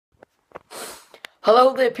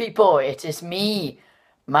Hello there people, it is me,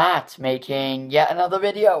 Matt, making yet another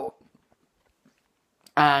video.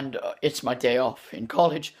 And it's my day off in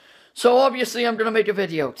college. So obviously I'm going to make a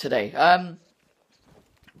video today.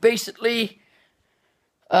 Basically,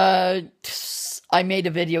 I made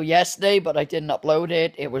a video yesterday, but I didn't upload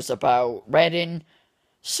it. It was about Reading.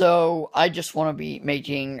 So I just want to be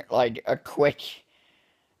making like a quick,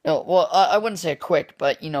 well, I wouldn't say a quick,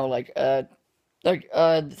 but like a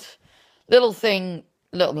little thing,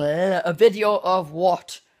 a video of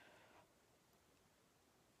what's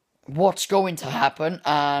going to happen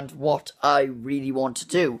and what I really want to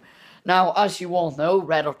do. Now, as you all know,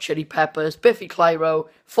 Red Hot Chili Peppers, Biffy Clyro,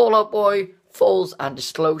 Fall Out Boy, Foals, and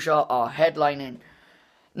Disclosure are headlining.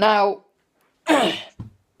 Now,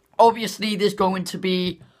 obviously, there's going to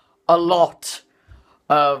be a lot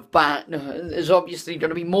of there's obviously going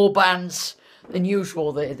to be more bands than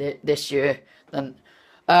usual this year than.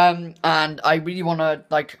 And I really want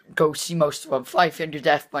to go see most of them. Five Finger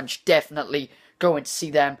Death Punch, definitely going to see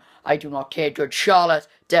them. I do not care. Good Charlotte,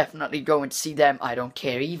 definitely going to see them. I don't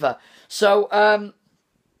care either. So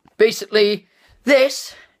basically,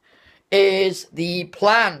 this is the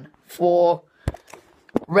plan for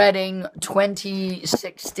Reading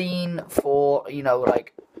 2016 for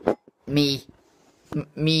me,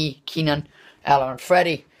 Keenan, Ella, and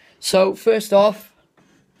Freddie. So first off,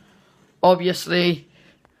 obviously.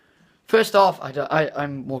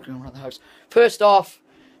 I'm walking around the house. First off,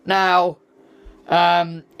 now,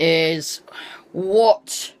 is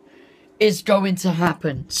what is going to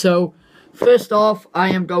happen. So, first off, I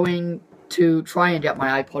am going to try and get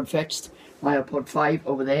my iPod fixed. My iPod 5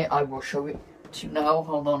 over there. I will show it to you now.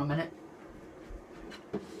 Hold on a minute.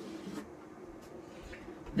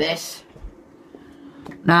 This.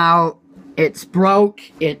 Now, it's broke.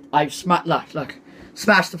 I've smashed, look,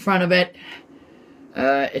 smashed the front of it.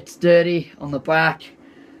 It's dirty on the back,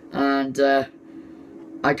 and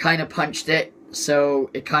I kind of punched it, so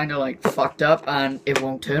it kind of fucked up, and it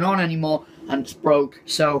won't turn on anymore, and it's broke.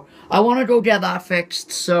 So I want to go get that fixed.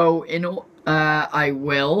 So I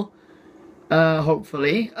will,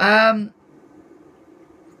 hopefully. Then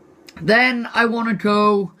I want to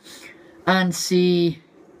go and see.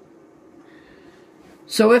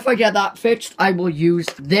 So if I get that fixed, I will use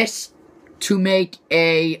this to make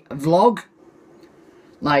a vlog.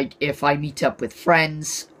 Like, if I meet up with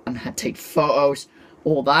friends and take photos,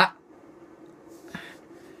 all that.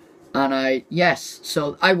 And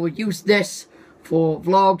so I will use this for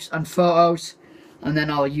vlogs and photos. And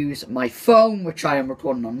then I'll use my phone, which I am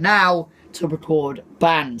recording on now, to record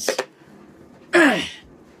bands.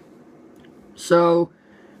 So,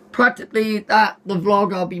 practically, the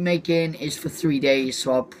vlog I'll be making is for 3 days.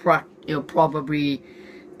 So it'll probably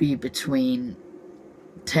be between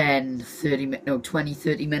 20, 30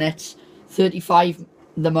 minutes, 35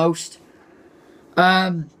 the most.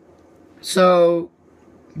 So,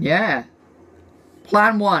 yeah.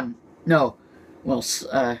 Plan one. No. Well,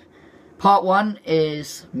 part one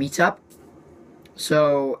is meetup.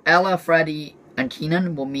 So, Ella, Freddie, and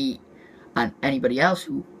Keenan will meet, and anybody else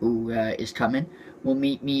who is coming will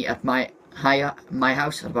meet me at my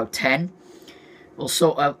house at about 10. We'll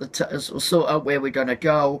sort out where we're gonna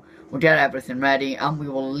go. We'll get everything ready, and we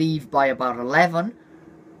will leave by about 11.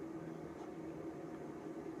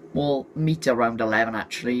 We'll meet around 11,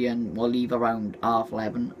 actually, and we'll leave around half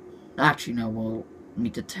 11. Actually, no, we'll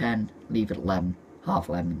meet at 10, leave at 11, half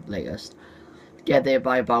 11 latest. Get there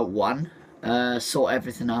by about 1. Sort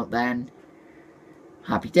everything out then.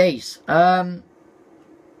 Happy days.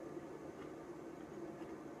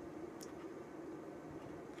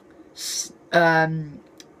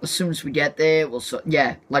 As soon as we get there, we'll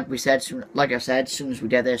like I said, as soon as we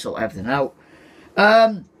get there, sort everything out.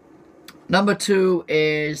 Number 2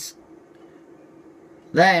 is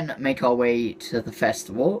then make our way to the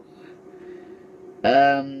festival.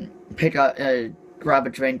 Pick up, grab a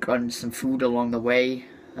drink and some food along the way.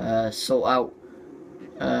 Sort out,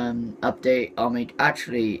 update. I'll make,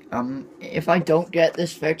 actually, if I don't get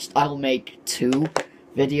this fixed, I'll make 2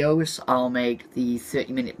 videos. I'll make the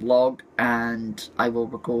 30-minute vlog, and I will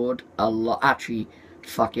record a lot. Actually,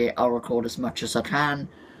 fuck it, I'll record as much as I can,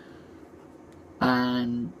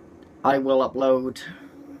 and I will upload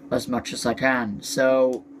as much as I can.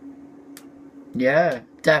 So, yeah,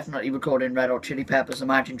 definitely recording Red Hot Chili Peppers,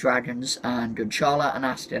 Imagine Dragons, and Good Charlotte, and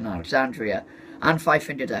Aston, Alexandria, and Five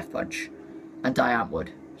Finger Death Punch, and Diane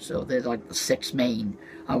Wood. So they're like the 6 main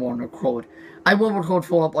I want to record. I will record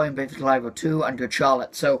Fall Out Boy and Biffy Clyro 2 and Good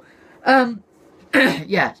Charlotte. So,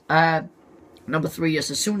 yeah. Number 3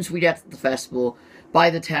 is as soon as we get to the festival,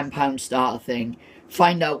 buy the £10 starter thing,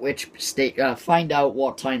 find out which state, find out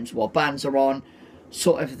what times what bands are on,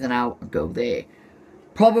 sort everything out and go there.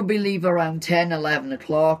 Probably leave around 10, 11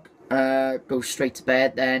 o'clock. Go straight to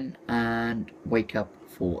bed then and wake up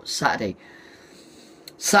for Saturday.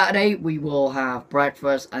 Saturday we will have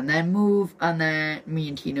breakfast and then move, and then me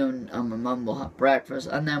and Tina and my mum will have breakfast,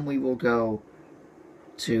 and then we will go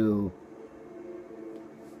to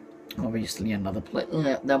obviously another place.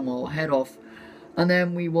 Then we'll head off, and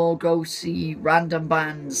then we will go see random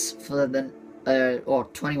bands for the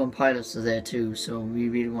 21 Pilots are there too, so we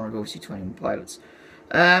really want to go see 21 Pilots.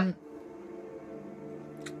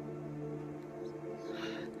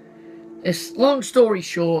 It's long story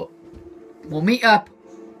short, we'll meet up.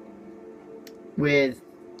 We'll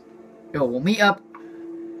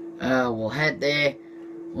head there.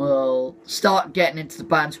 We'll start getting into the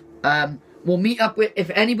bands. We'll meet up with, if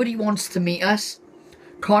anybody wants to meet us,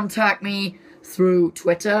 contact me through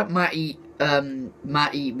Twitter, Matty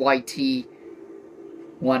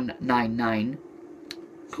YT199.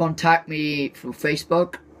 Contact me through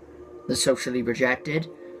Facebook, The Socially Rejected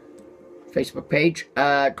Facebook page.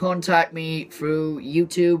 Contact me through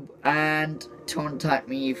YouTube, and contact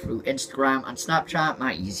me through Instagram and Snapchat,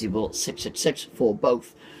 MattyEasyBuilt666 for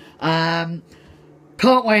both.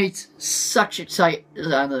 Can't wait. So excited.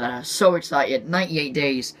 98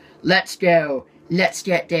 days. Let's go. Let's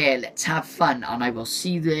get there. Let's have fun. And I will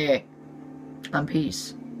see you there. And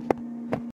peace.